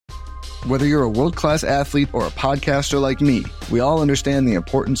Whether you're a world-class athlete or a podcaster like me, we all understand the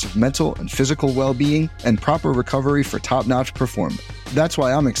importance of mental and physical well-being and proper recovery for top-notch performance. That's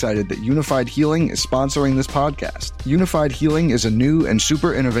why I'm excited that Unified Healing is sponsoring this podcast. Unified Healing is a new and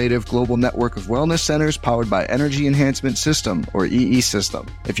super innovative global network of wellness centers powered by Energy Enhancement System, or EE System.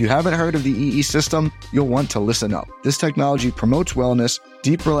 If you haven't heard of the EE System, you'll want to listen up. This technology promotes wellness,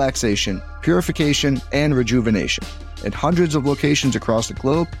 deep relaxation, purification, and rejuvenation. In hundreds of locations across the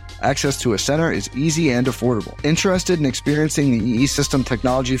globe, access to a center is easy and affordable. Interested in experiencing the EE System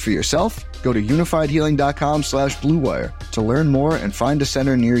technology for yourself? Go to unifiedhealing.com/bluewire to learn more and find a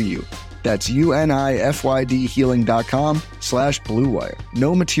center near you. That's unifydhealing.com/bluewire.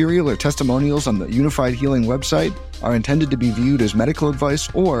 No material or testimonials on the Unified Healing website are intended to be viewed as medical advice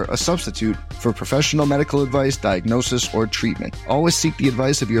or a substitute for professional medical advice, diagnosis, or treatment. Always seek the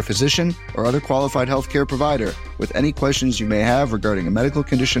advice of your physician or other qualified healthcare provider with any questions you may have regarding a medical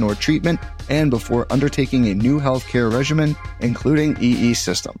condition or treatment and before undertaking a new healthcare regimen, including EE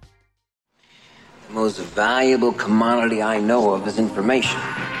System. The most valuable commodity I know of is information.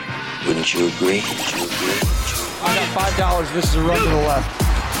 Wouldn't you agree? I got $5. This is a run to the left.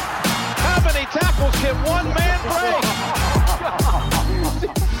 How many tackles can one man break?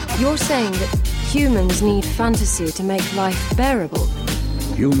 You're saying that humans need fantasy to make life bearable?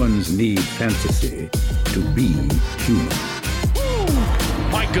 Humans need fantasy to be human.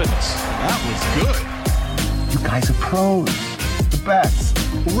 My goodness, that was good. You guys are pros. The best.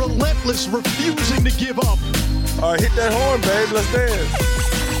 Relentless, refusing to give up. All right, hit that horn, babe. Let's dance.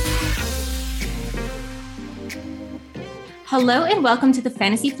 Hello and welcome to the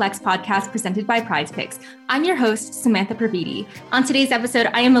Fantasy Flex podcast presented by Prize Picks. I'm your host, Samantha Praviti. On today's episode,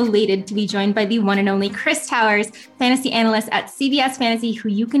 I am elated to be joined by the one and only Chris Towers, fantasy analyst at CBS Fantasy, who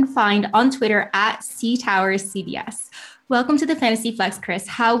you can find on Twitter at CTowersCBS. Welcome to the Fantasy Flex, Chris.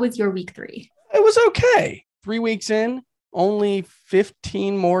 How was your week 3? It was okay. 3 weeks in, only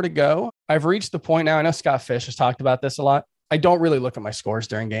 15 more to go. I've reached the point now. I know Scott Fish has talked about this a lot. I don't really look at my scores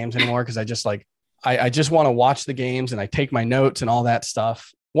during games anymore because I just want to watch the games and I take my notes and all that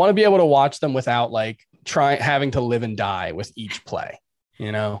stuff. Want to be able to watch them without having to live and die with each play,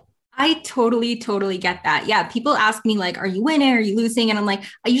 you know? I totally get that. Yeah. People ask me are you winning? Are you losing? And I'm I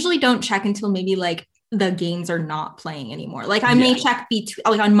usually don't check until maybe the games are not playing anymore. I may check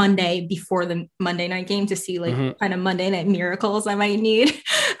on Monday before the Monday night game to see kind of Monday night miracles I might need.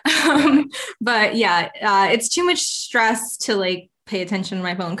 But yeah, it's too much stress to pay attention to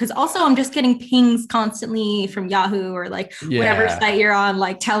my phone. Cause also I'm just getting pings constantly from Yahoo or whatever site you're on,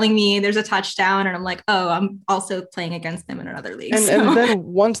 telling me there's a touchdown. And I'm oh, I'm also playing against them in another league. And then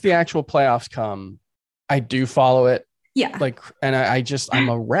once the actual playoffs come, I do follow it. Yeah. And I'm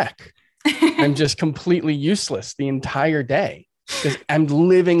a wreck. I'm just completely useless the entire day because I'm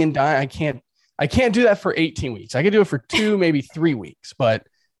living and dying. I can't do that for 18 weeks. I could do it for 2, maybe 3 weeks, but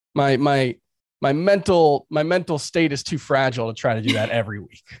my mental state is too fragile to try to do that every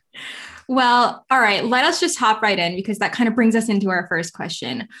week. Well, all right, let us just hop right in because that kind of brings us into our first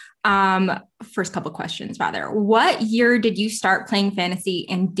question. First couple questions rather. What year did you start playing fantasy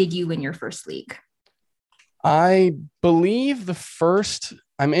and did you win your first league? I believe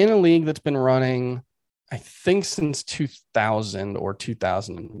I'm in a league that's been running, I think since 2000 or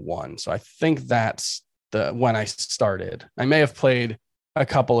 2001. So I think that's when I started. I may have played a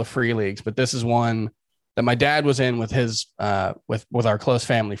couple of free leagues, but this is one that my dad was in with his with our close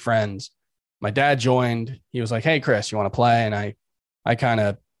family friends. My dad joined. He was like, "Hey, Chris, you want to play?" And I kind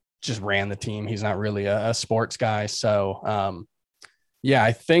of just ran the team. He's not really a sports guy, so yeah,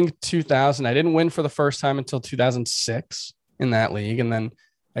 I think 2000. I didn't win for the first time until 2006 in that league, and then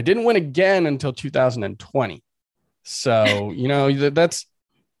I didn't win again until 2020. So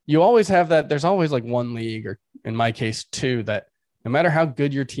you always have that. There's always one league, or in my case, 2 that. No matter how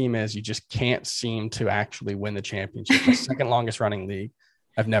good your team is, you just can't seem to actually win the championship. The second longest running league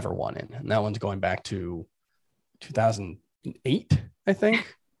I've never won in. And that one's going back to 2008, I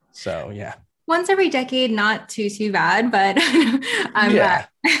think. So, yeah. Once every decade, not too bad, but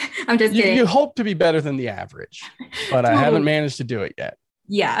I'm just kidding. You hope to be better than the average, but I haven't managed to do it yet.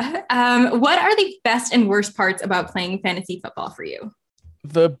 Yeah. What are the best and worst parts about playing fantasy football for you?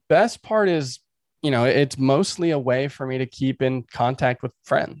 The best part is, it's mostly a way for me to keep in contact with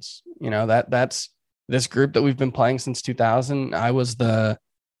friends. That's this group that we've been playing since 2000. I was the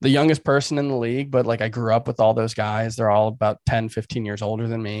youngest person in the league, but I grew up with all those guys. They're all about 10, 15 years older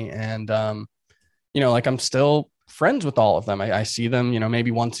than me. And, I'm still friends with all of them. I see them,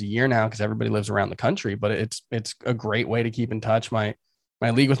 maybe once a year now because everybody lives around the country, but it's a great way to keep in touch. My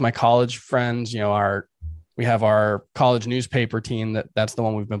league with my college friends, we We have our college newspaper team that's the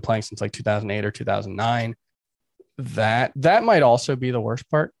one we've been playing since like 2008 or 2009. That might also be the worst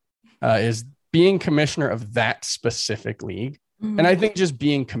part, is being commissioner of that specific league. Mm-hmm. And I think just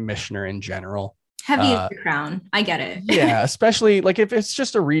being commissioner in general. Heavy is the crown. I get it. Yeah, especially like if it's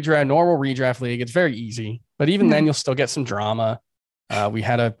just a normal redraft league, it's very easy. But even then, you'll still get some drama. We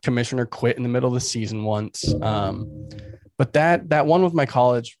had a commissioner quit in the middle of the season once. But that one with my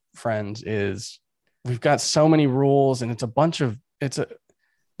college friends is we've got so many rules, and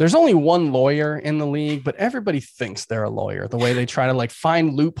there's only one lawyer in the league, but everybody thinks they're a lawyer, the way they try to like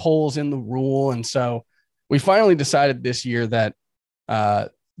find loopholes in the rule. And so we finally decided this year that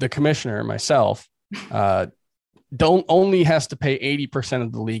the commissioner, myself, only has to pay 80%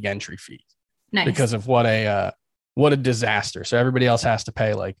 of the league entry fees. Nice. Because of what a disaster. So everybody else has to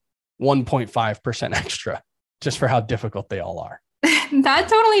pay like 1.5% extra just for how difficult they all are. That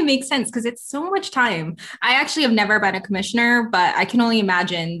totally makes sense because it's so much time. I actually have never been a commissioner, but I can only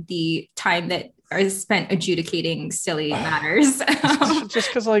imagine the time that is spent adjudicating silly matters. Just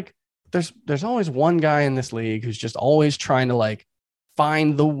because like there's always one guy in this league who's just always trying to like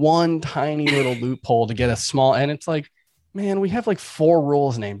find the one tiny little loophole to get a small, and it's like, man, we have like 4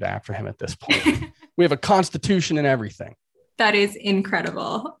 rules named after him at this point. We have a constitution and everything. That is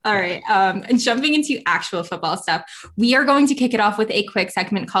incredible. All right. And jumping into actual football stuff, we are going to kick it off with a quick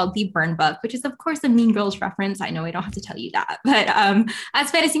segment called the Burn Book, which is, of course, a Mean Girls reference. I know I don't have to tell you that. But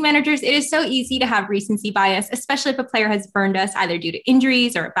as fantasy managers, it is so easy to have recency bias, especially if a player has burned us either due to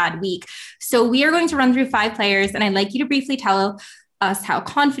injuries or a bad week. So we are going to run through 5 players, and I'd like you to briefly tell us how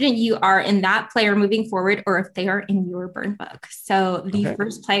confident you are in that player moving forward, or if they are in your burn book. So the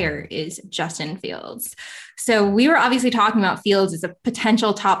first player is Justin Fields. So we were obviously talking about Fields as a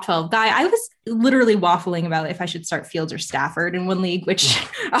potential top 12 guy. I was literally waffling about if I should start Fields or Stafford in one league, which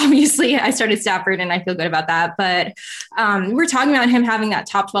obviously I started Stafford and I feel good about that. But we're talking about him having that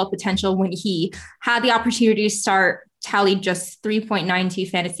top 12 potential when he had the opportunity to start, tallied just 3.92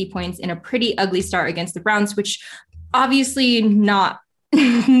 fantasy points in a pretty ugly start against the Browns, which obviously not what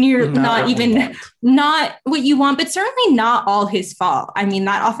you want, but certainly not all his fault. I mean,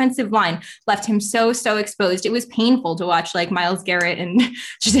 that offensive line left him so exposed. It was painful to watch like Myles Garrett and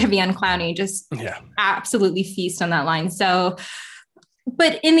Jadeveon Clowney just absolutely feast on that line. So,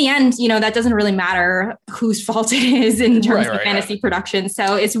 but in the end, that doesn't really matter whose fault it is in terms of fantasy production.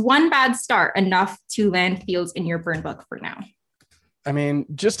 So it's one bad start enough to land Fields in your burn book for now. I mean,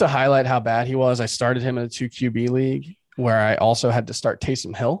 just to highlight how bad he was, I started him in a 2 QB league where I also had to start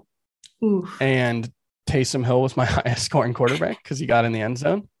Taysom Hill. Oof. And Taysom Hill was my highest scoring quarterback because he got in the end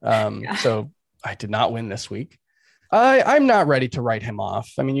zone. So I did not win this week. I'm not ready to write him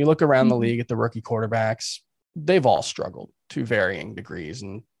off. I mean, you look around the league at the rookie quarterbacks, they've all struggled to varying degrees.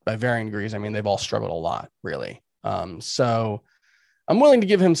 And by varying degrees, I mean, they've all struggled a lot, really. So I'm willing to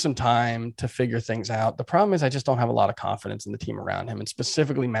give him some time to figure things out. The problem is I just don't have a lot of confidence in the team around him, and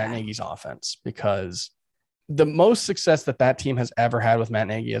specifically Matt Nagy's offense, because the most success that team has ever had with Matt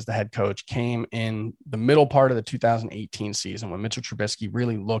Nagy as the head coach came in the middle part of the 2018 season when Mitchell Trubisky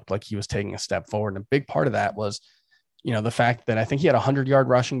really looked like he was taking a step forward. And a big part of that was, the fact that I think he had a 100-yard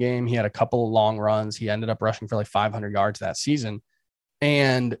rushing game. He had a couple of long runs. He ended up rushing for like 500 yards that season.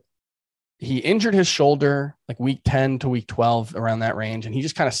 And he injured his shoulder like week 10 to week 12, around that range. And he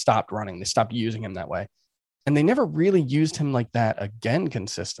just kind of stopped running. They stopped using him that way. And they never really used him like that again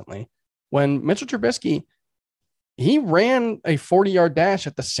consistently. When Mitchell Trubisky, he ran a 40-yard dash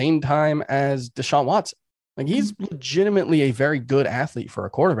at the same time as Deshaun Watson. Like, he's legitimately a very good athlete for a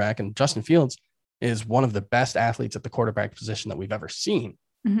quarterback. And Justin Fields is one of the best athletes at the quarterback position that we've ever seen.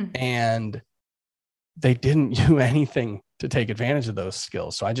 Mm-hmm. And they didn't do anything to take advantage of those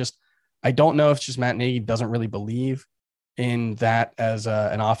skills. So I don't know if it's just Matt Nagy doesn't really believe in that as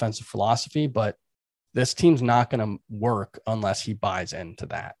an offensive philosophy, but this team's not going to work unless he buys into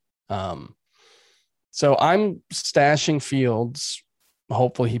that. So I'm stashing Fields.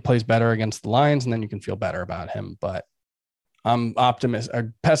 Hopefully he plays better against the Lions, and then you can feel better about him. But I'm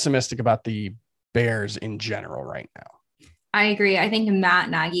pessimistic about the Bears in general right now. I agree. I think Matt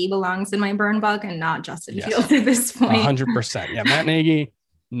Nagy belongs in my burn book and not Justin Fields at this point. 100%. Yeah, Matt Nagy.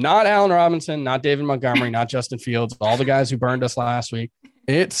 Not Allen Robinson, not David Montgomery, not Justin Fields, all the guys who burned us last week.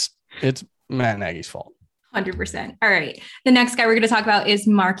 It's Matt Nagy's fault. 100%. All right. The next guy we're going to talk about is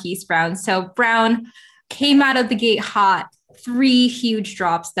Marquise Brown. So Brown came out of the gate hot. 3 huge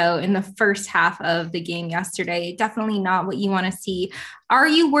drops, though, in the first half of the game yesterday. Definitely not what you want to see. Are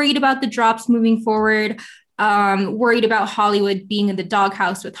you worried about the drops moving forward? Worried about Hollywood being in the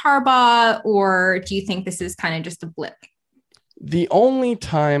doghouse with Harbaugh? Or do you think this is kind of just a blip? The only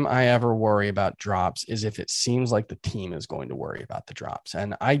time I ever worry about drops is if it seems like the team is going to worry about the drops.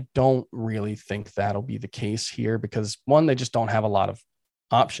 And I don't really think that'll be the case here because, one, they just don't have a lot of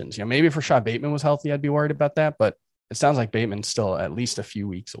options. You know, maybe if Rashad Bateman was healthy, I'd be worried about that. But it sounds like Bateman's still at least a few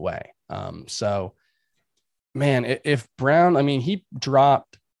weeks away. So, man, if Brown, I mean, he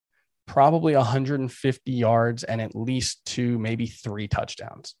dropped probably 150 yards and at least 2, maybe 3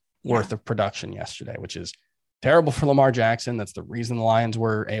 touchdowns worth of production yesterday, which is terrible for Lamar Jackson. That's the reason the Lions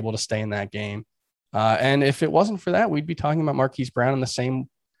were able to stay in that game. And if it wasn't for that, we'd be talking about Marquise Brown in the same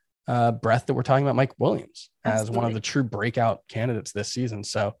breath that we're talking about Mike Williams as one of the true breakout candidates this season.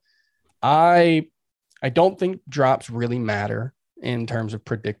 So I don't think drops really matter in terms of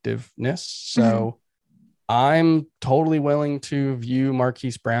predictiveness. So I'm totally willing to view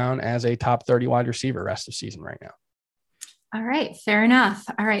Marquise Brown as a top 30 wide receiver rest of season right now. All right, fair enough.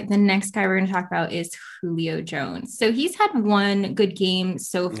 All right, the next guy we're going to talk about is Julio Jones. So he's had one good game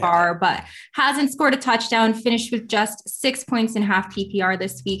so far, but hasn't scored a touchdown, finished with just 6 points in half PPR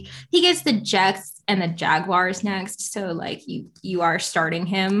this week. He gets the Jets and the Jaguars next. So like you are starting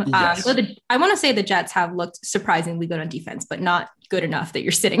him. Yes. I want to say the Jets have looked surprisingly good on defense, but not good enough that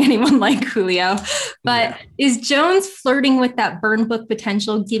you're sitting anyone like Julio. But is Jones flirting with that burn book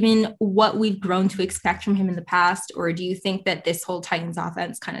potential given what we've grown to expect from him in the past? Or do you think that this whole Titans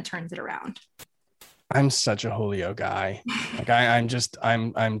offense kind of turns it around? I'm such a Julio guy. Like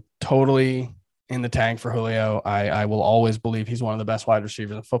I'm totally in the tank for Julio. I will always believe he's one of the best wide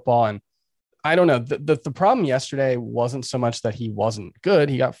receivers in football. And I don't know. The problem yesterday wasn't so much that he wasn't good.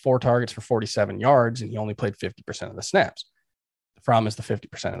 He got 4 targets for 47 yards and he only played 50% of the snaps. The problem is the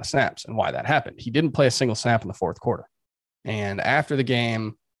 50% of the snaps and why that happened. He didn't play a single snap in the fourth quarter. And after the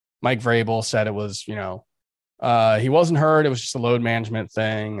game, Mike Vrabel said it was, he wasn't hurt. It was just a load management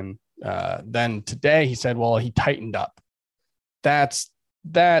thing. And then today he said, well, he tightened up.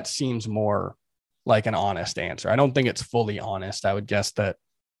 That seems more like an honest answer. I don't think it's fully honest. I would guess that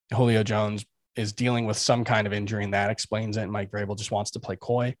Julio Jones is dealing with some kind of injury and that explains it. And Mike Vrabel just wants to play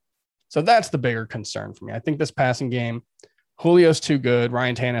coy. So that's the bigger concern for me. I think this passing game, Julio's too good.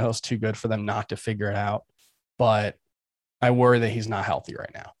 Ryan Tannehill's too good for them not to figure it out. But I worry that he's not healthy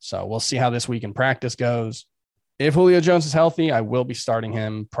right now. So we'll see how this week in practice goes. If Julio Jones is healthy, I will be starting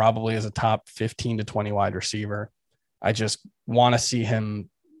him probably as a top 15 to 20 wide receiver. I just want to see him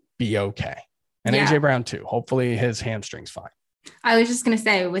be okay. And AJ Brown too. Hopefully his hamstring's fine. I was just going to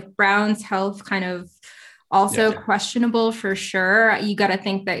say with Brown's health kind of also questionable for sure. You got to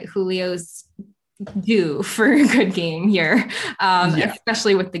think that Julio's due for a good game here,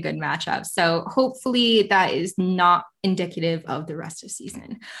 especially with the good matchup. So hopefully that is not indicative of the rest of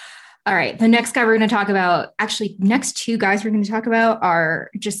season. All right. The next guy we're going to talk about, actually next 2 guys we're going to talk about are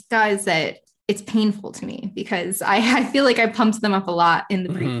just guys that it's painful to me because I feel like I pumped them up a lot in the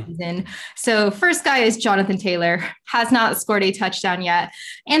preseason. So first guy is Jonathan Taylor, has not scored a touchdown yet.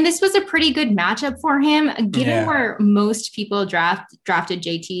 And this was a pretty good matchup for him, given where most people drafted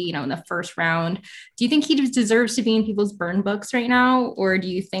JT, in the first round. Do you think he deserves to be in people's burn books right now? Or do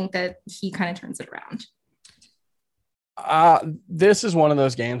you think that he kind of turns it around? This is one of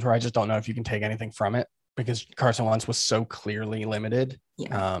those games where I just don't know if you can take anything from it because Carson Wentz was so clearly limited.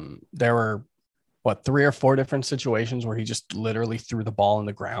 There were 3 or 4 different situations where he just literally threw the ball in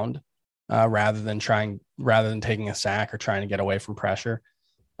the ground rather than taking a sack or trying to get away from pressure.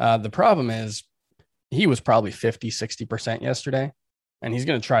 The problem is he was probably 50-60% yesterday, and he's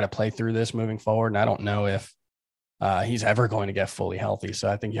going to try to play through this moving forward. And I don't know if he's ever going to get fully healthy. So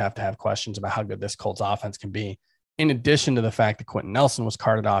I think you have to have questions about how good this Colts offense can be. In addition to the fact that Quentin Nelson was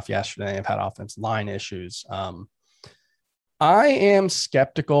carted off yesterday, they've had offensive line issues. I am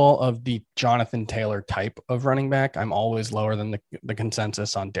skeptical of the Jonathan Taylor type of running back. I'm always lower than the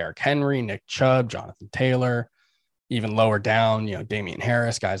consensus on Derrick Henry, Nick Chubb, Jonathan Taylor, even lower down, Damian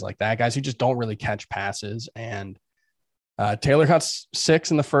Harris, guys like that, guys who just don't really catch passes. And Taylor got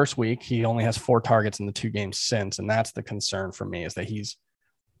 6 in the first week. He only has 4 targets in the 2 games since. And that's the concern for me, is that he's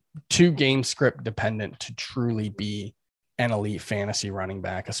too game script dependent to truly be an elite fantasy running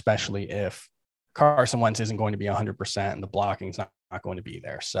back, especially if Carson Wentz isn't going to be 100% and the blocking's not going to be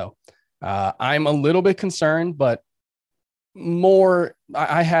there. So I'm a little bit concerned, but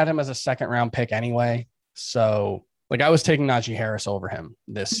I had him as a 2nd round pick anyway. So I was taking Najee Harris over him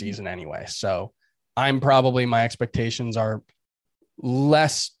this season anyway. So my expectations are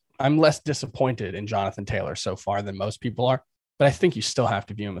I'm less disappointed in Jonathan Taylor so far than most people are, but I think you still have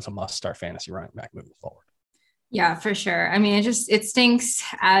to view him as a must-start fantasy running back moving forward. Yeah, for sure. I mean, it stinks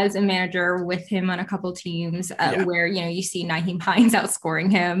as a manager with him on a couple teams where, you see Nyheim Hines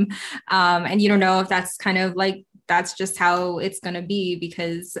outscoring him. And you don't know if that's kind of like that's just how it's going to be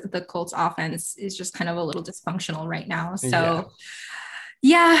because the Colts offense is just kind of a little dysfunctional right now. So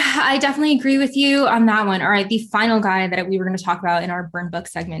yeah, I definitely agree with you on that one. All right. The final guy that we were going to talk about in our burn book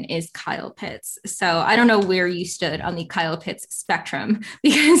segment is Kyle Pitts. So I don't know where you stood on the Kyle Pitts spectrum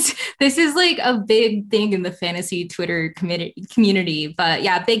because this is like a big thing in the fantasy Twitter community, but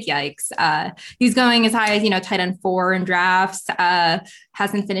yeah, big yikes. He's going as high as, tight end 4 in drafts,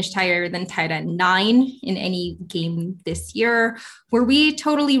 hasn't finished higher than tight end 9 in any game this year. Were we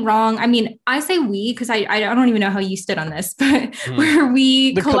totally wrong? I mean, I say we, because I don't even know how you stood on this, but were we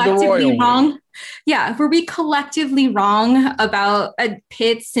collectively wrong? Yeah. Were we collectively wrong about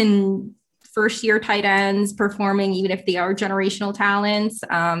Pitts and first year tight ends performing, even if they are generational talents?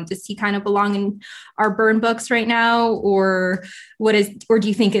 Does he kind of belong in our burn books right now? Or do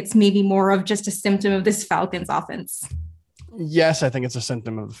you think it's maybe more of just a symptom of this Falcons offense? Yes, I think it's a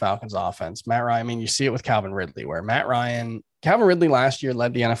symptom of the Falcons offense. Matt Ryan, I mean, you see it with Calvin Ridley, where Calvin Ridley last year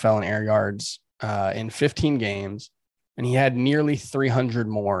led the NFL in air yards in 15 games, and he had nearly 300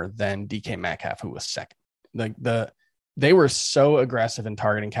 more than DK Metcalf, who was second. They were so aggressive in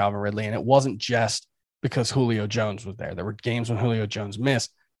targeting Calvin Ridley, and it wasn't just because Julio Jones was there. There were games when Julio Jones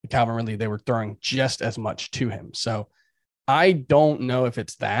missed. Calvin Ridley, they were throwing just as much to him. So I don't know if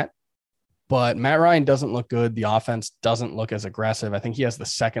it's that. But Matt Ryan doesn't look good. The offense doesn't look as aggressive. I think he has the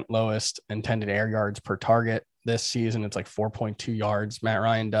second lowest intended air yards per target this season. It's like 4.2 yards, Matt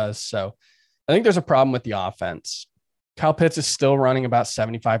Ryan does. So I think there's a problem with the offense. Kyle Pitts is still running about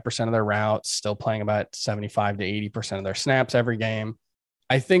 75% of their routes, still playing about 75 to 80% of their snaps every game.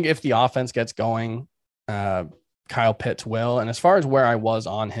 I think if the offense gets going, Kyle Pitts will. And as far as where I was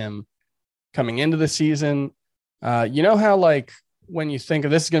on him coming into the season, you know how like, when you think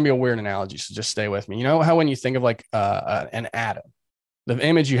of this is going to be a weird analogy, so just stay with me. You know how when you think of like an atom, the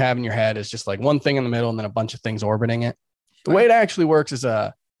image you have in your head is just like one thing in the middle and then a bunch of things orbiting it. The way it actually works is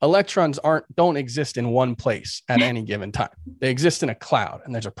electrons don't exist in one place at any given time. They exist in a cloud,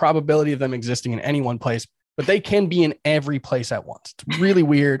 and there's a probability of them existing in any one place, but they can be in every place at once. It's really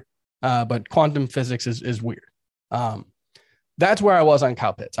weird, but quantum physics is weird. That's where I was on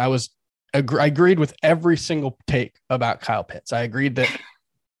Kyle Pitts. I agreed with every single take about Kyle Pitts. I agreed that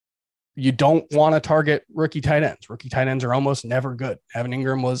you don't want to target rookie tight ends. Rookie tight ends are almost never good. Evan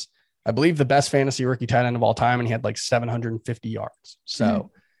Ingram was, I believe, the best fantasy rookie tight end of all time, and he had like 750 yards.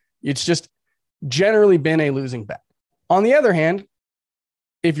 So it's just generally been a losing bet. On the other hand,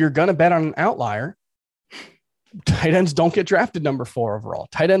 if you're going to bet on an outlier, tight ends don't get drafted number 4 overall.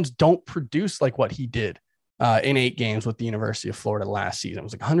 Tight ends don't produce like what he did in 8 games with the University of Florida last season. It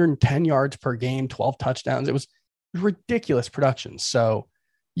was like 110 yards per game, 12 touchdowns. It was ridiculous production. So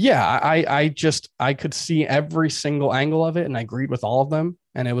yeah, I could see every single angle of it, and I agreed with all of them.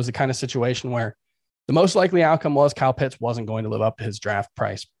 And it was the kind of situation where the most likely outcome was Kyle Pitts wasn't going to live up to his draft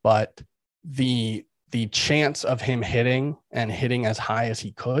price, but the chance of him hitting as high as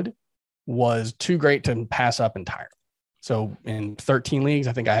he could was too great to pass up entirely. So in 13 leagues,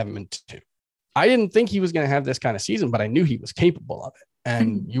 I think I have him in 2. I didn't think he was going to have this kind of season, but I knew he was capable of it.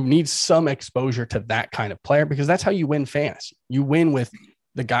 And you need some exposure to that kind of player because that's how you win fantasy. You win with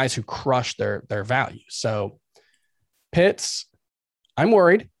the guys who crush their value. So Pitts, I'm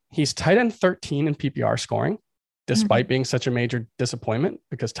worried. He's tight end 13 in PPR scoring, despite being such a major disappointment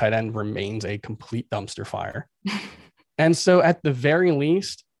because tight end remains a complete dumpster fire. And so at the very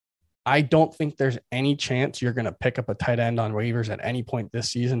least, I don't think there's any chance you're going to pick up a tight end on waivers at any point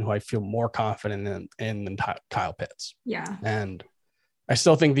this season who I feel more confident in than Kyle Pitts. Yeah. And I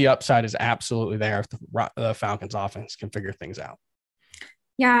still think the upside is absolutely there if the Falcons offense can figure things out.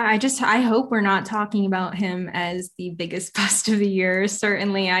 Yeah, I hope we're not talking about him as the biggest bust of the year.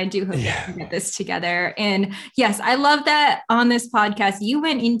 Certainly, I do hope we can get this together. And yes, I love that on this podcast, you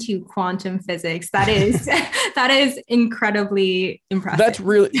went into quantum physics. That is incredibly impressive.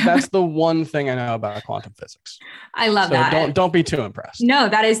 That's the one thing I know about quantum physics. I love that. Don't be too impressed. No,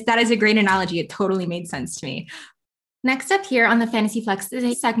 that is a great analogy. It totally made sense to me. Next up here on the Fantasy Flex is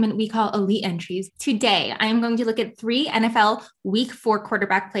a segment we call Elite Entries. Today, I am going to look at 3 NFL Week 4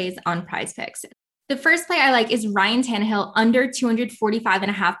 quarterback plays on Prize Picks. The first play I like is Ryan Tannehill under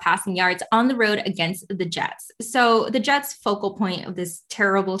 245.5 passing yards on the road against the Jets. So the Jets' focal point of this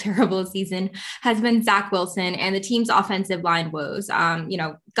terrible, terrible season has been Zach Wilson and the team's offensive line woes.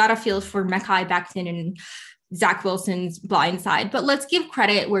 Got a feel for Mekhi Becton and Zach Wilson's blind side, but let's give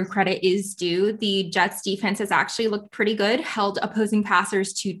credit where credit is due. The Jets defense has actually looked pretty good, held opposing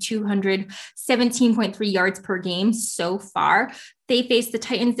passers to 217.3 yards per game so far. They faced the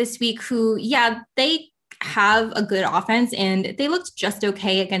Titans this week who, they have a good offense and they looked just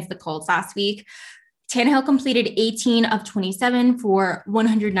okay against the Colts last week. Tannehill completed 18 of 27 for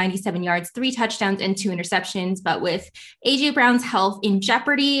 197 yards, 3 touchdowns, and 2 interceptions. But with A.J. Brown's health in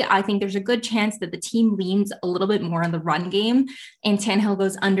jeopardy, I think there's a good chance that the team leans a little bit more on the run game, and Tannehill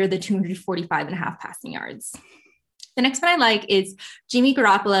goes under the 245.5 passing yards. The next one I like is Jimmy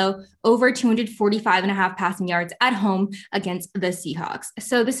Garoppolo over 245.5 passing yards at home against the Seahawks.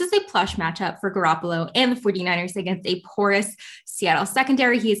 So this is a plush matchup for Garoppolo and the 49ers against a porous Seattle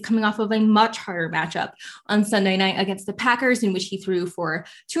secondary. He is coming off of a much harder matchup on Sunday night against the Packers, in which he threw for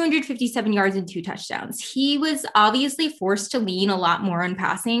 257 yards and 2 touchdowns. He was obviously forced to lean a lot more on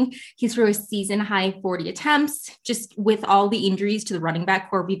passing. He threw a season high 40 attempts. Just with all the injuries to the running back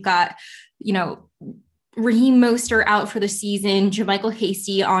core, we've got, Raheem Mostert out for the season, JaMychal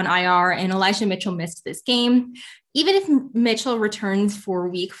Hasty on IR, and Elijah Mitchell missed this game. Even if Mitchell returns for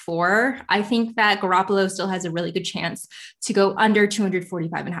week 4, I think that Garoppolo still has a really good chance to go under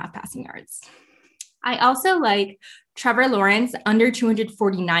 245.5 passing yards. I also like Trevor Lawrence under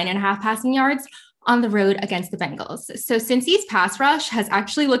 249.5 passing yards on the road against the Bengals. So Cincy's pass rush has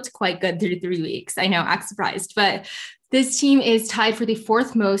actually looked quite good through 3 weeks. I know, act surprised, but this team is tied for the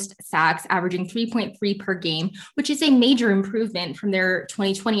 4th most sacks, averaging 3.3 per game, which is a major improvement from their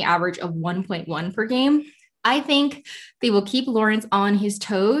 2020 average of 1.1 per game. I think they will keep Lawrence on his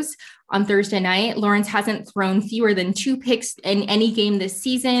toes on Thursday night. Lawrence hasn't thrown fewer than 2 picks in any game this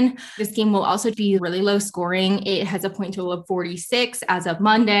season. This game will also be really low scoring. It has a point total of 46 as of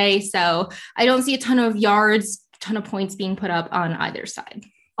Monday. So I don't see a ton of yards, a ton of points being put up on either side.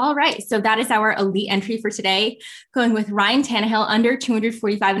 All right, so that is our elite entry for today, going with Ryan Tannehill under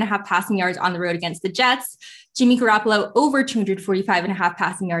 245.5 passing yards on the road against the Jets, Jimmy Garoppolo over 245.5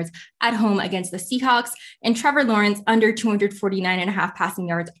 passing yards at home against the Seahawks, and Trevor Lawrence under 249.5 passing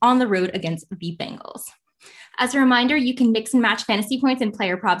yards on the road against the Bengals. As a reminder, you can mix and match fantasy points and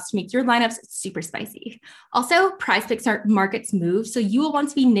player props to make your lineups super spicy. Also, PrizePicks markets move, so you will want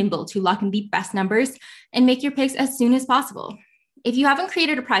to be nimble to lock in the best numbers and make your picks as soon as possible. If you haven't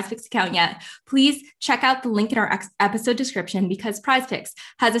created a PrizePicks account yet, please check out the link in our episode description, because PrizePicks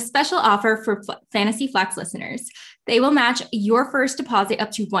has a special offer for Fantasy Flex listeners. They will match your first deposit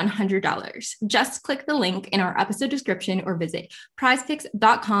up to $100. Just click the link in our episode description or visit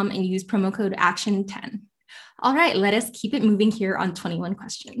prizepicks.com and use promo code ACTION10. All right, let us keep it moving here on 21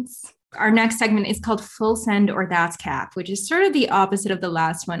 questions. Our next segment is called Full Send or That's Cap, which is sort of the opposite of the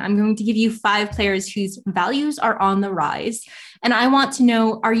last one. I'm going to give you 5 players whose values are on the rise. And I want to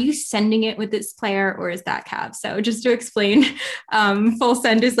know, are you sending it with this player or is that cap? So just to explain, full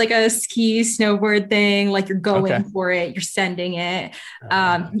send is like a ski snowboard thing. Like you're going for it, you're sending it.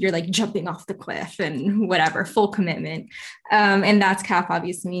 You're like jumping off the cliff and whatever, full commitment. And that's cap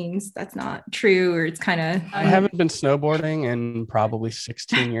obviously means that's not true, or it's kind of. I haven't been snowboarding in probably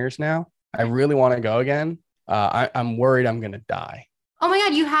 16 years now. I really want to go again. I'm worried I'm going to die. Oh my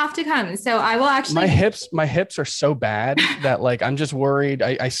God, you have to come. So I will actually. My hips are so bad that like, I'm just worried.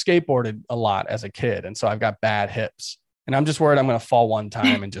 I skateboarded a lot as a kid. And so I've got bad hips, and I'm just worried I'm going to fall one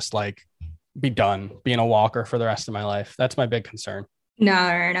time and just like be done being a walker for the rest of my life. That's my big concern.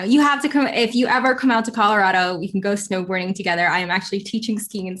 No. You have to come. If you ever come out to Colorado, we can go snowboarding together. I am actually teaching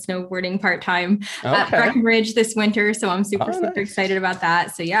skiing and snowboarding part-time at Breckenridge this winter. So I'm super excited about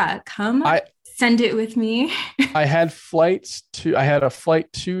that. So yeah, come. Send it with me. I had a flight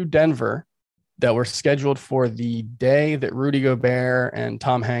to Denver that were scheduled for the day that Rudy Gobert and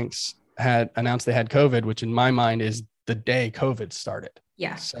Tom Hanks had announced they had COVID, which in my mind is the day COVID started.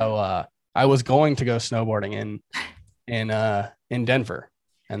 Yeah. So I was going to go snowboarding in Denver,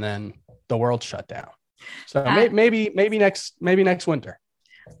 and then the world shut down. So maybe next winter.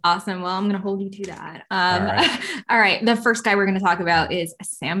 Awesome. Well, I'm going to hold you to that. All right. The first guy we're going to talk about is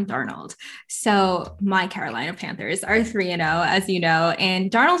Sam Darnold. So my Carolina Panthers are 3-0, as you know, and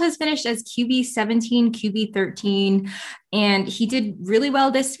Darnold has finished as QB 17, QB 13, and he did really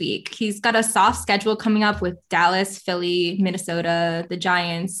well this week. He's got a soft schedule coming up with Dallas, Philly, Minnesota, the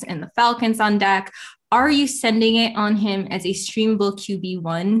Giants, and the Falcons on deck. Are you sending it on him as a streamable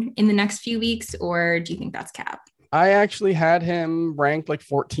QB1 in the next few weeks, or do you think that's cap? I actually had him ranked like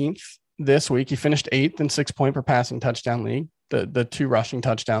 14th this week. He finished 8th in 6-point per passing touchdown league. The 2 rushing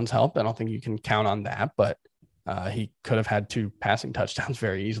touchdowns helped. I don't think you can count on that, but he could have had 2 passing touchdowns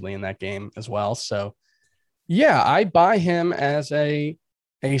very easily in that game as well. So yeah, I buy him as a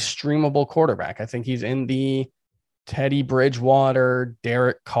streamable quarterback. I think he's in the Teddy Bridgewater,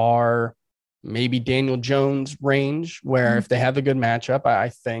 Derek Carr, maybe Daniel Jones range, where if they have a good matchup, I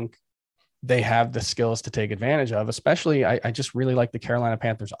think they have the skills to take advantage of. Especially, I just really like the Carolina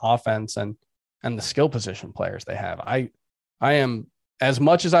Panthers offense and the skill position players they have. I am as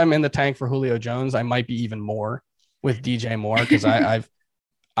much as I'm in the tank for Julio Jones, I might be even more with DJ Moore because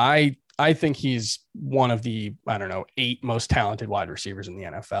I think he's one of the, 8 most talented wide receivers in the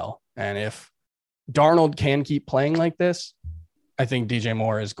NFL. And if Darnold can keep playing like this, I think DJ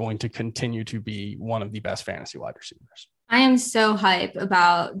Moore is going to continue to be one of the best fantasy wide receivers. I am so hype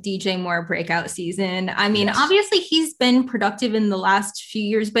about DJ Moore breakout season. I mean, Obviously he's been productive in the last few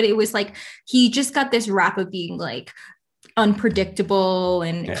years, but it was like, he just got this rap of being like unpredictable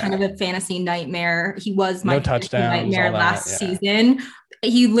and kind of a fantasy nightmare. He was my nightmare last season.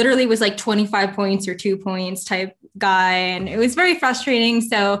 He literally was like 25 points or 2 points type guy. And it was very frustrating.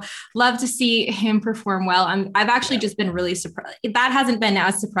 So love to see him perform well. I've actually just been really surprised. That hasn't been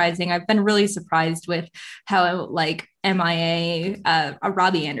as surprising. I've been really surprised with how like MIA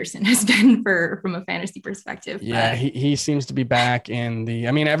Robbie Anderson has been from a fantasy perspective. Yeah, he seems to be back in the,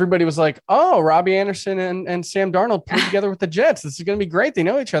 everybody was like, oh, Robbie Anderson and Sam Darnold played together with the Jets. This is going to be great. They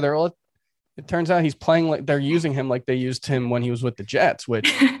know each other. Well, it turns out he's playing like they're using him like they used him when he was with the Jets,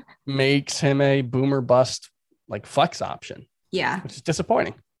 which makes him a boomer bust like flex option. Yeah. Which is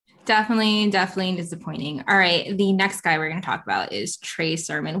disappointing. Definitely disappointing. All right. The next guy we're going to talk about is Trey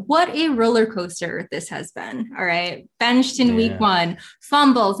Sermon. What a roller coaster this has been. All right. Benched in week 1,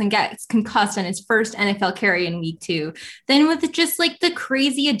 fumbles and gets concussed on his first NFL carry in week 2. Then with just like the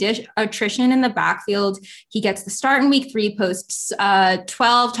crazy attrition in the backfield, he gets the start in week 3, posts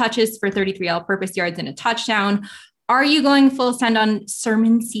 12 touches for 33 all-purpose yards and a touchdown. Are you going full send on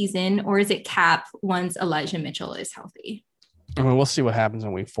Sermon season, or is it cap once Elijah Mitchell is healthy? I mean, we'll see what happens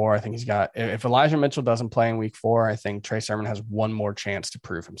in week 4. I think if Elijah Mitchell doesn't play in week 4, I think Trey Sermon has one more chance to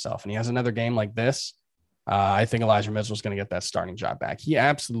prove himself. And he has another game like this. I think Elijah Mitchell is going to get that starting job back.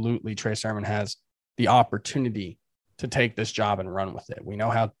 Trey Sermon has the opportunity to take this job and run with it. We know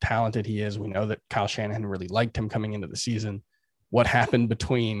how talented he is. We know that Kyle Shanahan really liked him coming into the season. What happened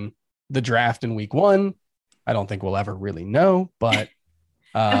between the draft and week 1, I don't think we'll ever really know, but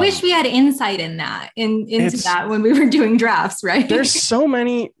I wish we had insight into that when we were doing drafts, right? There's so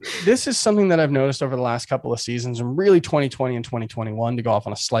many. This is something that I've noticed over the last couple of seasons, and really 2020 and 2021, to go off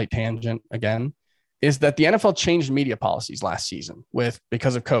on a slight tangent again, is that the NFL changed media policies last season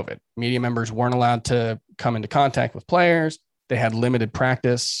because of COVID. Media members weren't allowed to come into contact with players. They had limited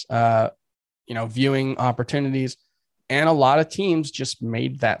practice, viewing opportunities, and a lot of teams just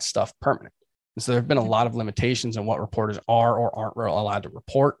made that stuff permanent. And so there have been a lot of limitations on what reporters are or aren't allowed to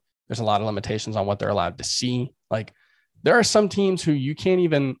report. There's a lot of limitations on what they're allowed to see. Like, there are some teams who you can't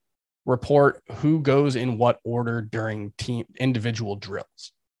even report who goes in what order during individual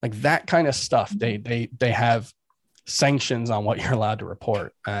drills. Like that kind of stuff. They have sanctions on what you're allowed to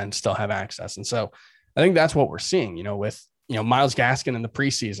report and still have access. And so I think that's what we're seeing, with Myles Gaskin in the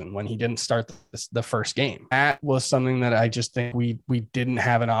preseason when he didn't start the first game. That was something that I just think we didn't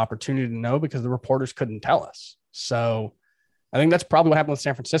have an opportunity to know because the reporters couldn't tell us. So I think that's probably what happened with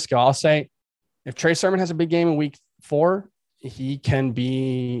San Francisco. I'll say if Trey Sermon has a big game in week 4, he can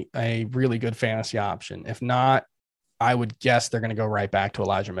be a really good fantasy option. If not, I would guess they're going to go right back to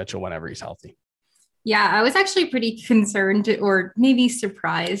Elijah Mitchell whenever he's healthy. Yeah, I was actually pretty concerned or maybe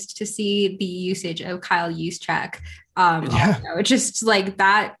surprised to see the usage of Kyle Juszczyk. It's just like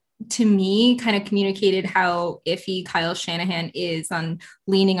that, to me, kind of communicated how iffy Kyle Shanahan is on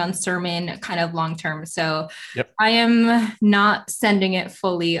leaning on Sermon kind of long term. So I am not sending it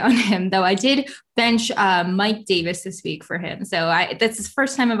fully on him, though I did bench Mike Davis this week for him. So that's the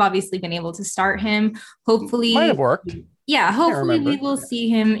first time I've obviously been able to start him. Hopefully might have worked. Yeah, hopefully we will see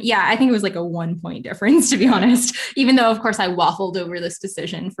him. Yeah, I think it was like a 1 point difference, to be honest, even though, of course, I waffled over this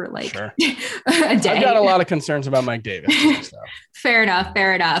decision for a day. I've got a lot of concerns about Mike Davis. So. Fair enough.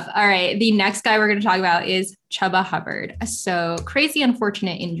 All right. The next guy we're going to talk about is Chuba Hubbard. So crazy,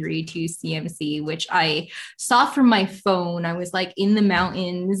 unfortunate injury to CMC, which I saw from my phone. I was like in the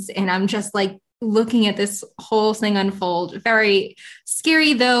mountains and I'm just like looking at this whole thing unfold. Very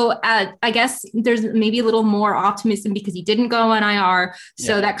scary, though. I guess there's maybe a little more optimism because he didn't go on IR.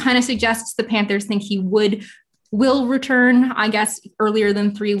 So that kind of suggests the Panthers think he will return, I guess, earlier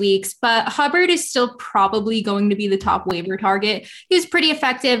than 3 weeks. But Hubbard is still probably going to be the top waiver target. He was pretty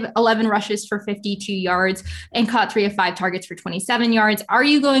effective, 11 rushes for 52 yards and caught 3 of 5 targets for 27 yards. Are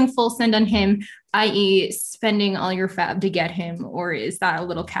you going full send on him, i.e. spending all your fab to get him, or is that a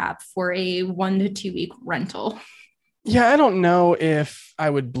little cap for a 1 to 2 week rental? Yeah, I don't know if I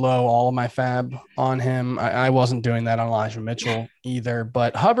would blow all of my fab on him. I wasn't doing that on Elijah Mitchell either,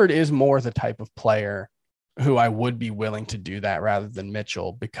 but Hubbard is more the type of player who I would be willing to do that rather than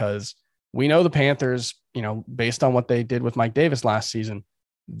Mitchell, because we know the Panthers, based on what they did with Mike Davis last season,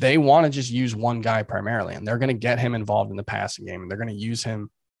 they want to just use one guy primarily, and they're going to get him involved in the passing game, and they're going to use him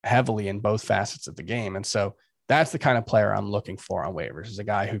heavily in both facets of the game. And so that's the kind of player I'm looking for on waivers, is a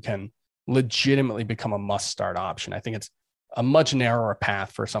guy who can legitimately become a must-start option. I think it's a much narrower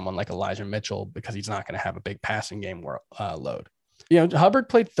path for someone like Elijah Mitchell because he's not going to have a big passing game load. Hubbard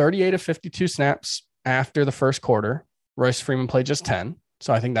played 38 of 52 snaps after the first quarter. Royce Freeman played just 10.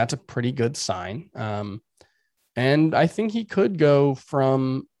 So I think that's a pretty good sign. And I think he could go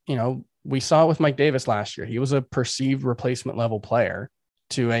from, we saw it with Mike Davis last year. He was a perceived replacement level player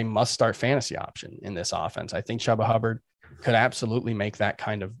to a must-start fantasy option in this offense. I think Chuba Hubbard could absolutely make that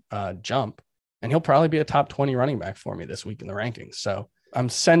kind of jump, and he'll probably be a top 20 running back for me this week in the rankings. So I'm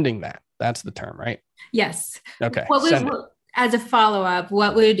sending that. That's the term, right? Yes. Okay. As a follow-up,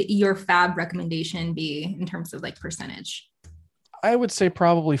 what would your fab recommendation be in terms of like percentage? I would say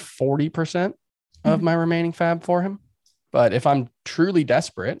probably 40% of my remaining fab for him. But if I'm truly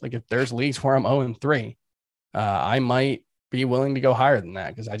desperate, like if there's leagues where I'm 0-3, I might be willing to go higher than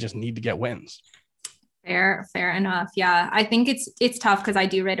that because I just need to get wins. Fair enough. Yeah. I think it's tough because I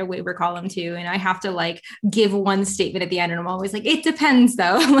do write a waiver column too. And I have to like give one statement at the end. And I'm always like, it depends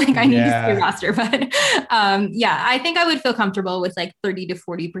though. Like I need to see your roster. But I think I would feel comfortable with like 30 to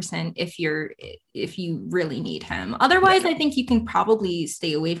 40% if you really need him. Otherwise, I think you can probably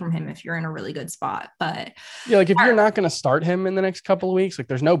stay away from him if you're in a really good spot. But yeah, like if you're not going to start him in the next couple of weeks, like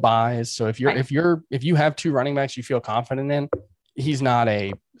there's no buys. So if you have two running backs you feel confident in, he's not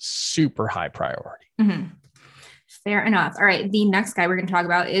a super high priority. Mm-hmm. Fair enough. All right. The next guy we're going to talk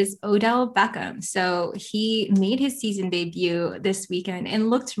about is Odell Beckham. So he made his season debut this weekend and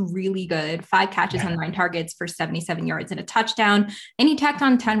looked really good. 5 catches on 9 targets for 77 yards and a touchdown. And he tacked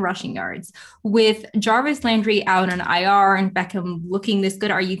on 10 rushing yards. With Jarvis Landry out on IR and Beckham looking this good,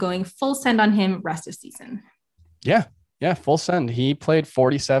 are you going full send on him rest of season? Yeah, full send. He played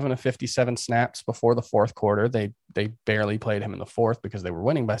 47 of 57 snaps before the fourth quarter. They barely played him in the fourth because they were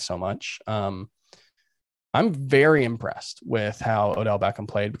winning by so much. I'm very impressed with how Odell Beckham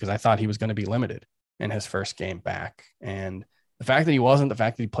played because I thought he was going to be limited in his first game back. And the fact that he wasn't, the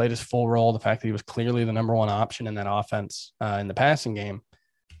fact that he played his full role, the fact that he was clearly the number one option in that offense in the passing game,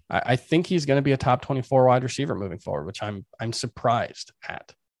 I think he's going to be a top 24 wide receiver moving forward, which I'm surprised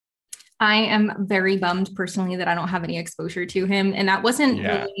at. I am very bummed personally that I don't have any exposure to him. And that wasn't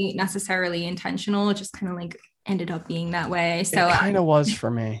really necessarily intentional. It just kind of like ended up being that way. So it kind of was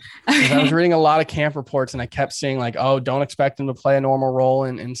for me. I was reading a lot of camp reports and I kept seeing like, oh, don't expect him to play a normal role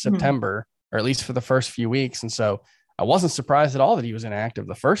in September, or at least for the first few weeks. And so I wasn't surprised at all that he was inactive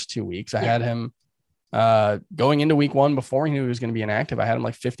the first 2 weeks. I had him going into week 1 before he knew he was going to be inactive. I had him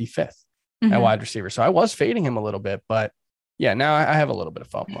like 55th at wide receiver. So I was fading him a little bit, but yeah, now I have a little bit of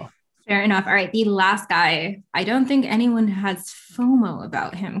FOMO. Fair enough. All right. The last guy, I don't think anyone has FOMO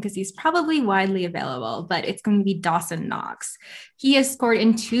about him because he's probably widely available, but it's going to be Dawson Knox. He has scored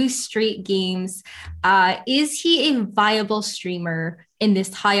in 2 straight games. Is he a viable streamer in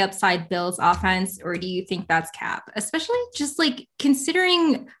this high upside Bills offense, or do you think that's cap? Especially just like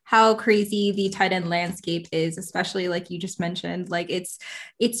considering how crazy the tight end landscape is, especially like you just mentioned, like it's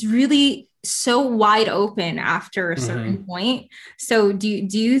really so wide open after a certain point. So do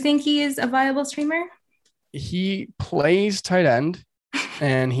you think he is a viable streamer? He plays tight end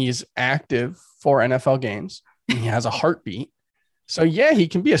and he's active for NFL games. And he has a heartbeat. So yeah, he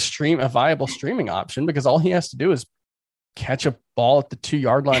can be a viable streaming option because all he has to do is catch a ball at the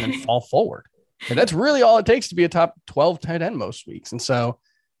 2-yard line and fall forward. And that's really all it takes to be a top 12 tight end most weeks. And so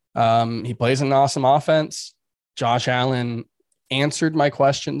he plays an awesome offense. Josh Allen answered my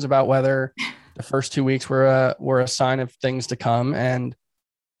questions about whether the first 2 weeks were a sign of things to come. And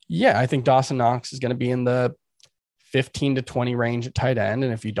yeah, I think Dawson Knox is going to be in the 15 to 20 range at tight end.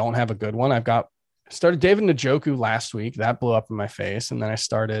 And if you don't have a good one, I started David Njoku last week. That blew up in my face. And then I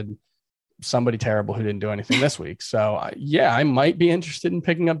started somebody terrible who didn't do anything this week. So I might be interested in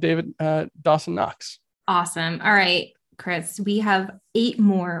picking up Dawson Knox. Awesome. All right, Chris, we have 8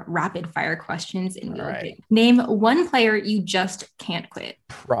 more rapid fire questions and we'll name one player you just can't quit.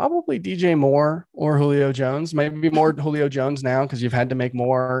 Probably DJ Moore or Julio Jones. Maybe more Julio Jones now because you've had to make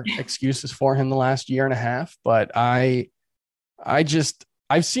more excuses for him the last year and a half. But I've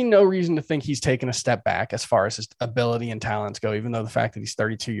seen no reason to think he's taken a step back as far as his ability and talents go, even though the fact that he's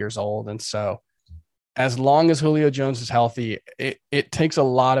 32 years old. And so as long as Julio Jones is healthy, it takes a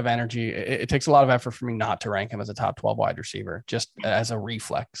lot of energy. It takes a lot of effort for me not to rank him as a top 12 wide receiver, just as a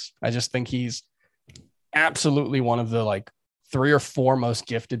reflex. I just think he's absolutely one of the like 3 or 4 most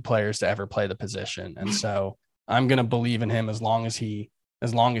gifted players to ever play the position. And so I'm going to believe in him as long as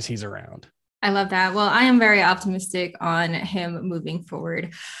he's around. I love that. Well, I am very optimistic on him moving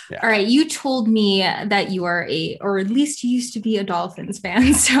forward. Yeah. All right. You told me that you are or at least you used to be a Dolphins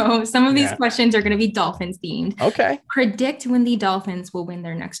fan. So some of these questions are going to be Dolphins themed. Okay. Predict when the Dolphins will win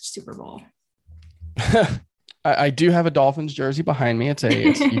their next Super Bowl. I do have a Dolphins jersey behind me.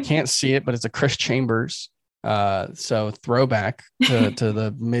 You can't see it, but it's a Chris Chambers. So throwback to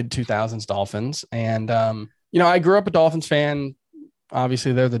the mid 2000s Dolphins. And, I grew up a Dolphins fan.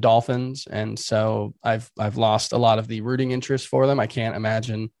 Obviously they're the Dolphins. And so I've lost a lot of the rooting interest for them. I can't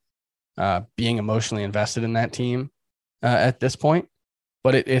imagine being emotionally invested in that team at this point,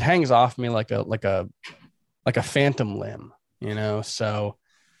 but it hangs off me like a phantom limb, so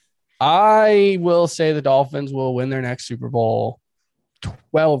I will say the Dolphins will win their next Super Bowl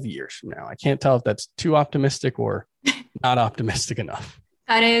 12 years from now. I can't tell if that's too optimistic or not optimistic enough.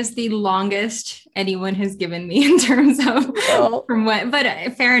 That is the longest anyone has given me in terms of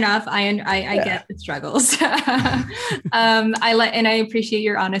but fair enough. I get the struggles. And I appreciate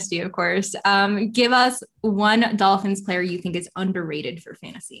your honesty, of course. Give us one Dolphins player you think is underrated for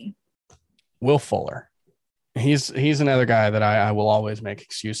fantasy. Will Fuller. He's another guy that I will always make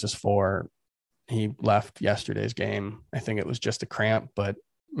excuses for. He left yesterday's game. I think it was just a cramp, but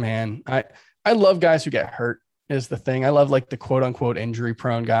man, I love guys who get hurt. Is the thing. I love like the quote unquote injury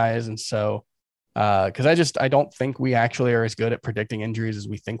prone guys. And so, cause I don't think we actually are as good at predicting injuries as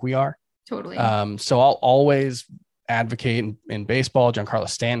we think we are. Totally. So I'll always advocate in baseball. Giancarlo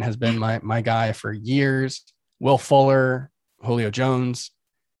Stanton has been my guy for years. Will Fuller, Julio Jones.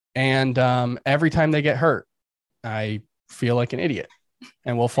 And every time they get hurt, I feel like an idiot.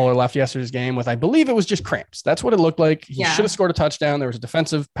 And Will Fuller left yesterday's game with, I believe it was just cramps. That's what it looked like. He should have scored a touchdown. There was a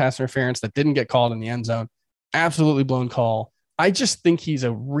defensive pass interference that didn't get called in the end zone. Absolutely blown call. I just think he's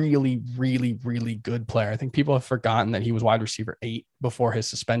a really, really, really good player. I think people have forgotten that he was wide receiver 8 before his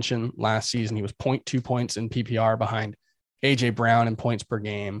suspension last season. He was 0.2 points in PPR behind AJ Brown in points per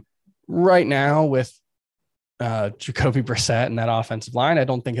game. Right now with Jacoby Brissett and that offensive line, I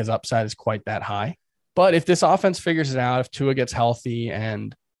don't think his upside is quite that high. But if this offense figures it out, if Tua gets healthy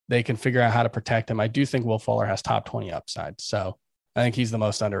and they can figure out how to protect him, I do think Will Fuller has top 20 upside. So I think he's the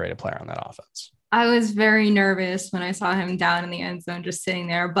most underrated player on that offense. I was very nervous when I saw him down in the end zone, just sitting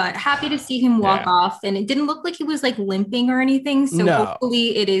there, but happy to see him walk off. And it didn't look like he was like limping or anything. So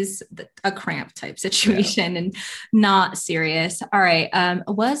hopefully it is a cramp type situation and not serious. All right.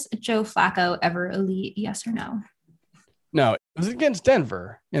 Was Joe Flacco ever elite? Yes or no? No, it was against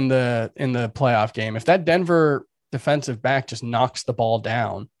Denver in the playoff game. If that Denver defensive back just knocks the ball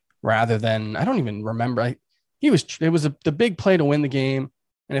down rather than, I don't even remember. It was the big play to win the game.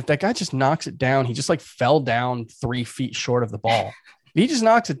 And if that guy just knocks it down, he just like fell down 3 feet short of the ball. If he just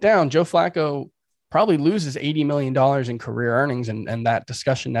knocks it down, Joe Flacco probably loses $80 million in career earnings. And that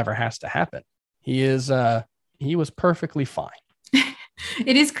discussion never has to happen. He was perfectly fine.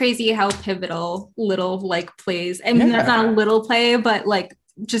 It is crazy how pivotal little like plays. I mean, that's not a little play, but like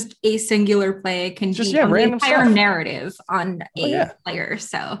just a singular play can just, be the entire narrative on a player.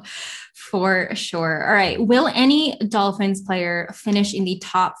 So for sure. All right. Will any Dolphins player finish in the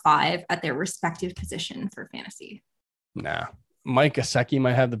top 5 at their respective position for fantasy? Nah. Mike Gesicki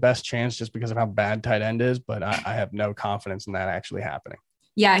might have the best chance just because of how bad tight end is, but I have no confidence in that actually happening.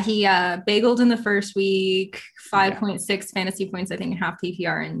 Yeah, he bageled in the first week, 5.6 fantasy points, I think, in half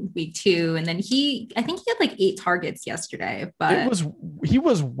PPR in week 2. And then I think he had like 8 targets yesterday, but he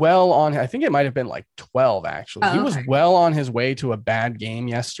was well on, I think it might've been like 12 actually. He was well on his way to a bad game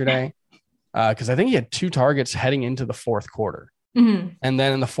yesterday. Cause I think he had 2 targets heading into the fourth quarter. Mm-hmm. And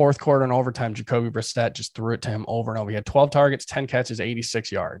then in the fourth quarter and overtime, Jacoby Brissett just threw it to him over and over. He had 12 targets, 10 catches, 86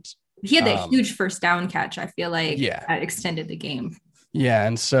 yards. He had that huge first down catch. I feel like that extended the game. Yeah,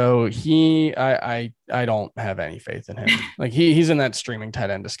 and so I don't have any faith in him. Like he's in that streaming tight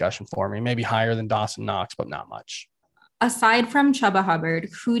end discussion for me, maybe higher than Dawson Knox, but not much. Aside from Chuba Hubbard,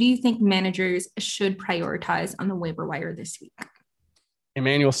 who do you think managers should prioritize on the waiver wire this week?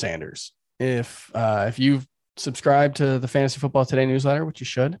 Emmanuel Sanders. If you've subscribed to the Fantasy Football Today newsletter, which you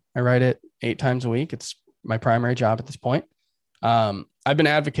should, I write it 8 times a week. It's my primary job at this point. I've been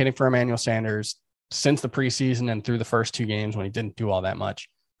advocating for Emmanuel Sanders since the preseason and through the first 2 games when he didn't do all that much.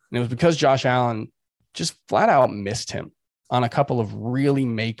 And it was because Josh Allen just flat out missed him on a couple of really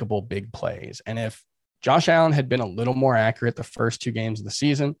makeable big plays. And if Josh Allen had been a little more accurate the first 2 games of the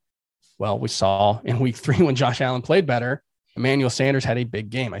season, well, we saw in week 3 when Josh Allen played better, Emmanuel Sanders had a big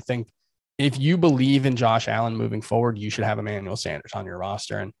game. I think if you believe in Josh Allen moving forward, you should have Emmanuel Sanders on your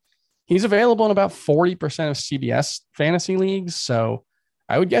roster. And he's available in about 40% of CBS fantasy leagues. So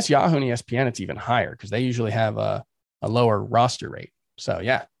I would guess Yahoo and ESPN, it's even higher because they usually have a lower roster rate. So,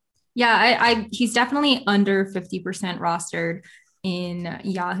 yeah. Yeah, I he's definitely under 50% rostered in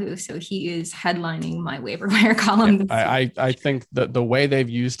Yahoo. So he is headlining my waiver wire column. Yeah, I think the way they've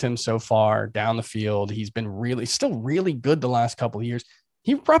used him so far down the field, he's been still really good the last couple of years.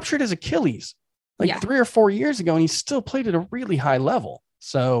 He ruptured his Achilles 3 or 4 years ago, and he still played at a really high level.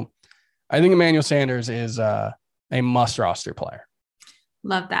 So I think Emmanuel Sanders is a must roster player.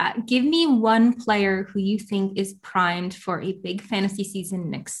 Love that. Give me one player who you think is primed for a big fantasy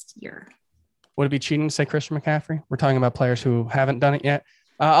season next year. Would it be cheating to say Christian McCaffrey? We're talking about players who haven't done it yet.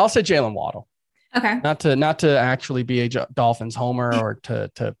 I'll say Jalen Waddle. Okay. Not to actually be a Dolphins homer or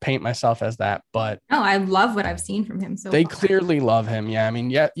to paint myself as that, but I love what I've seen from him. So they clearly love him. Yeah. I mean,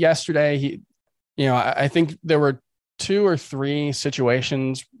 yesterday I think there were 2 or 3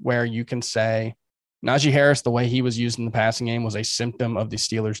 situations where you can say Najee Harris, the way he was used in the passing game, was a symptom of the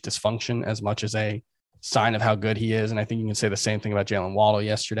Steelers' dysfunction as much as a sign of how good he is. And I think you can say the same thing about Jalen Waddle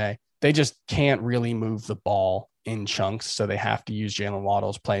yesterday. They just can't really move the ball in chunks, so they have to use Jalen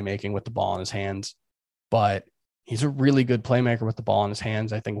Waddle's playmaking with the ball in his hands. But he's a really good playmaker with the ball in his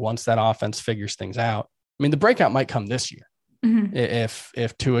hands. I think once that offense figures things out, I mean, the breakout might come this year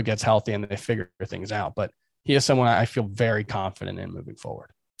if Tua gets healthy and they figure things out. But he is someone I feel very confident in moving forward.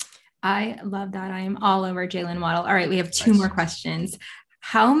 I love that. I am all over Jalen Waddle. All right, we have 2 more questions.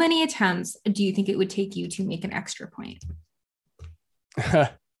 How many attempts do you think it would take you to make an extra point?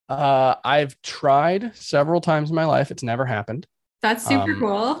 I've tried several times in my life. It's never happened. That's super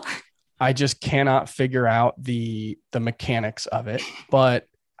cool. I just cannot figure out the mechanics of it, but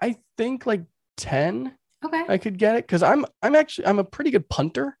I think 10. Okay. I could get it because I'm a pretty good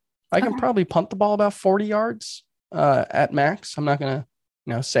punter. I can probably punt the ball about 40 yards at max. I'm not gonna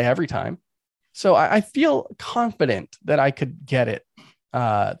say every time. So I feel confident that I could get it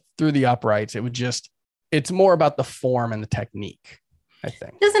through the uprights. It's more about the form and the technique, I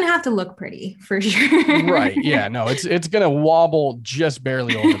think. It doesn't have to look pretty for sure. Right. Yeah, no, it's going to wobble just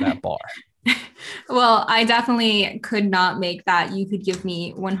barely over that bar. Well, I definitely could not make that. You could give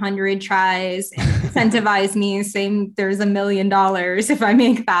me 100 tries and incentivize me, saying there's $1 million if I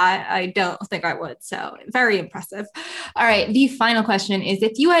make that. I don't think I would. So very impressive. All right. The final question is,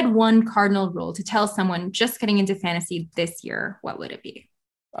 if you had one cardinal rule to tell someone just getting into fantasy this year, what would it be?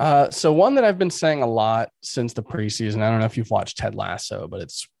 So one that I've been saying a lot since the preseason, I don't know if you've watched Ted Lasso, but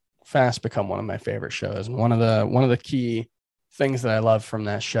it's fast become one of my favorite shows. And one of the key things that I love from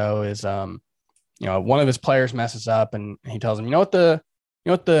that show is, one of his players messes up and he tells him, you know what the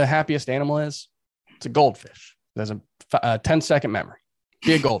happiest animal is? It's a goldfish. There's a 10-second memory.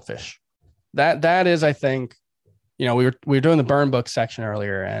 Be a goldfish. That is, I think, we were doing the burn book section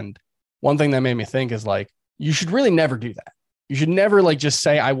earlier. And one thing that made me think is you should really never do that. You should never just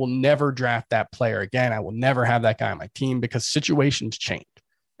say, I will never draft that player again. I will never have that guy on my team, because situations change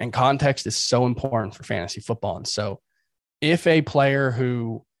and context is so important for fantasy football. And so if a player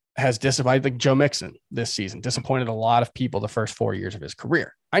who has disappointed, like Joe Mixon this season, disappointed a lot of people the first 4 years of his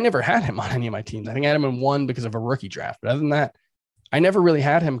career. I never had him on any of my teams. I think I had him in one because of a rookie draft. But other than that, I never really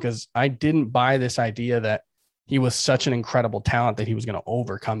had him because I didn't buy this idea that he was such an incredible talent that he was going to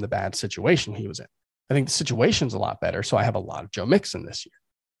overcome the bad situation he was in. I think the situation's a lot better. So I have a lot of Joe Mixon this year.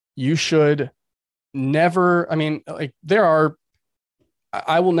 You should never, I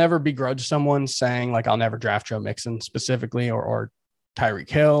will never begrudge someone saying I'll never draft Joe Mixon specifically or Tyreek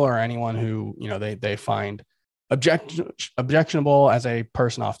Hill or anyone who, they find objectionable as a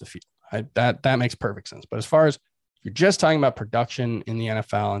person off the field. That makes perfect sense. But as far as you're just talking about production in the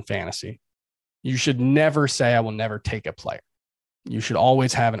NFL and fantasy, you should never say, I will never take a player. You should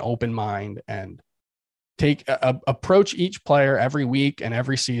always have an open mind and approach each player every week and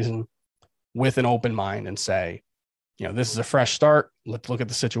every season with an open mind and say, this is a fresh start. Let's look at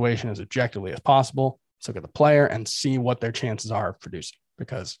the situation as objectively as possible. Let's look at the player and see what their chances are of producing.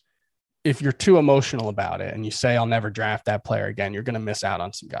 Because if you're too emotional about it and you say, I'll never draft that player again, you're going to miss out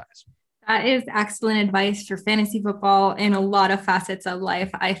on some guys. That is excellent advice for fantasy football in a lot of facets of life,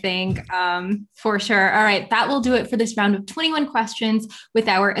 I think, for sure. All right, that will do it for this round of 21 questions with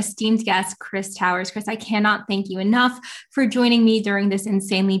our esteemed guest, Chris Towers. Chris, I cannot thank you enough for joining me during this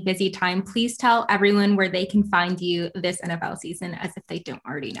insanely busy time. Please tell everyone where they can find you this NFL season, as if they don't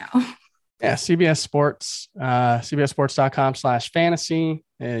already know. Yeah, CBS Sports, cbssports.com/fantasy.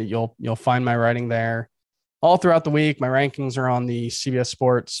 You'll find my writing there all throughout the week. My rankings are on the CBS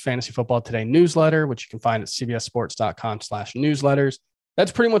Sports Fantasy Football Today newsletter, which you can find at cbssports.com/newsletters.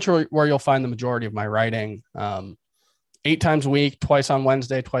 That's pretty much where you'll find the majority of my writing. 8 times a week, twice on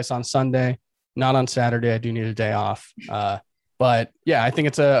Wednesday, twice on Sunday, not on Saturday. I do need a day off. But yeah, I think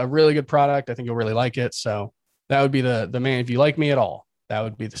it's a really good product. I think you'll really like it. So that would be the main, if you like me at all, that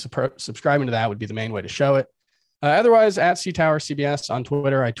would be subscribing to that would be the main way to show it. Otherwise, at CTowerCBS on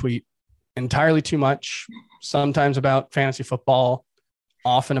Twitter, I tweet entirely too much, sometimes about fantasy football,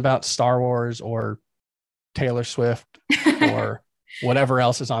 often about Star Wars or Taylor Swift or whatever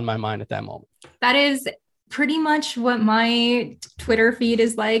else is on my mind at that moment. That is pretty much what my Twitter feed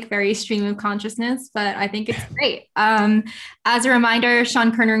is like, very stream of consciousness, but I think it's great. As a reminder,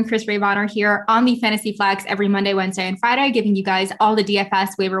 Sean Kerner and Chris Raybon are here on the Fantasy Flex every Monday, Wednesday, and Friday, giving you guys all the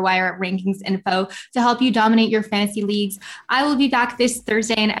DFS waiver wire rankings info to help you dominate your fantasy leagues. I will be back this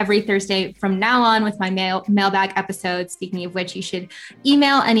Thursday and every Thursday from now on with my mailbag episodes. Speaking of which, you should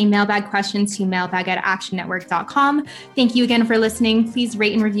email any mailbag questions to mailbag@actionnetwork.com. Thank you again for listening. Please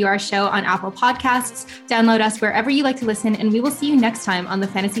rate and review our show on Apple Podcasts. Download us wherever you like to listen, and we will see you next time on the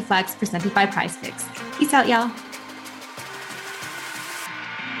Fantasy Flex presented by PrizePicks. Peace out, y'all.